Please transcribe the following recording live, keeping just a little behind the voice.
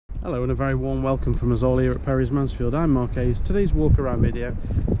Hello and a very warm welcome from us all here at Perrys Mansfield. I'm Mark Hayes. Today's walk around video,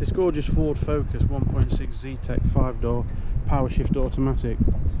 this gorgeous Ford Focus 1.6 Zetec 5-door power shift automatic,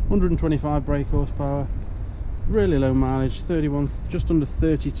 125 brake horsepower, really low mileage, just under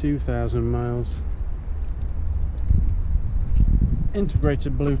 32,000 miles.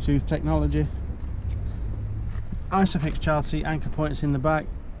 Integrated Bluetooth technology, ISOFIX child seat anchor points in the back,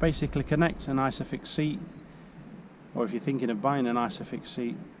 basically connect an ISOFIX seat, or if you're thinking of buying an ISOFIX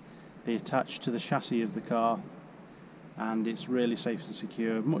seat, they attach to the chassis of the car, and it's really safe and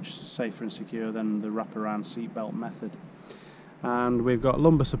secure, much safer and secure than the wraparound seatbelt method. And we've got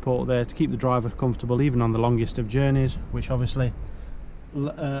lumbar support there to keep the driver comfortable even on the longest of journeys, which obviously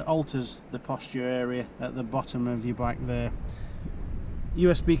alters the posture area at the bottom of your back there.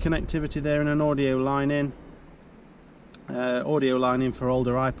 USB connectivity there and an audio line in. Audio line in for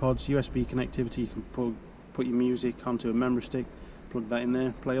older iPods. USB connectivity, you can put your music onto a memory stick, plug that in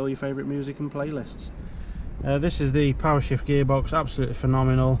there, play all your favourite music and playlists. This is the power shift gearbox, absolutely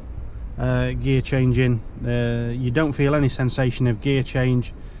phenomenal. Gear changing, you don't feel any sensation of gear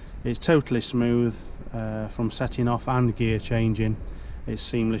change. It's totally smooth from setting off and gear changing. It's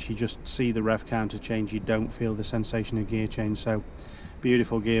seamless, you just see the rev counter change, you don't feel the sensation of gear change. So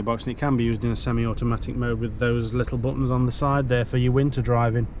beautiful gearbox, and it can be used in a semi-automatic mode with those little buttons on the side there for your winter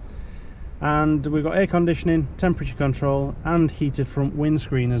driving. And we've got air conditioning, temperature control and heated front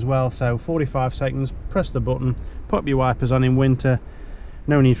windscreen as well. So 45 seconds, press the button, pop your wipers on in winter,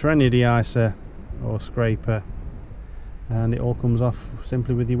 no need for any de-icer or scraper, and it all comes off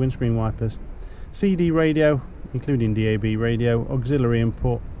simply with your windscreen wipers. CD radio, including DAB radio, auxiliary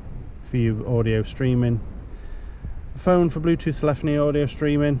input for your audio streaming, phone for Bluetooth telephony audio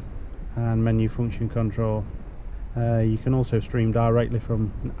streaming, and menu function control. You can also stream directly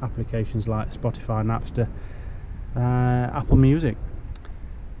from applications like Spotify, Napster, Apple Music.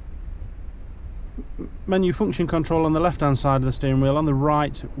 Menu function control on the left hand side of the steering wheel. On the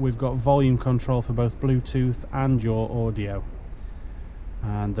right we've got volume control for both Bluetooth and your audio.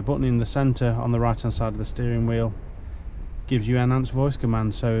 And the button in the centre on the right hand side of the steering wheel gives you enhanced voice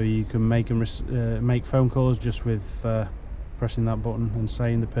commands, so you can make phone calls just with pressing that button and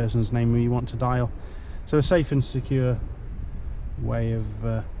saying the person's name who you want to dial. So a safe and secure way of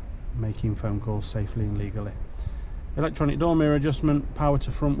making phone calls safely and legally. Electronic door mirror adjustment, power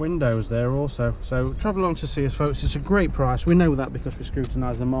to front windows there also. So travel along to see us, folks. It's a great price. We know that because we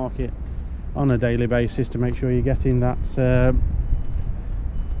scrutinise the market on a daily basis to make sure you're getting that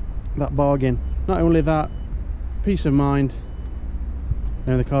that bargain. Not only that, peace of mind.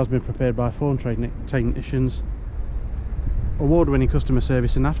 You know, the car's been prepared by Ford technicians, award-winning customer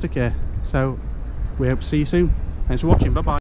service and aftercare. So we hope to see you soon. Thanks for watching. Bye bye.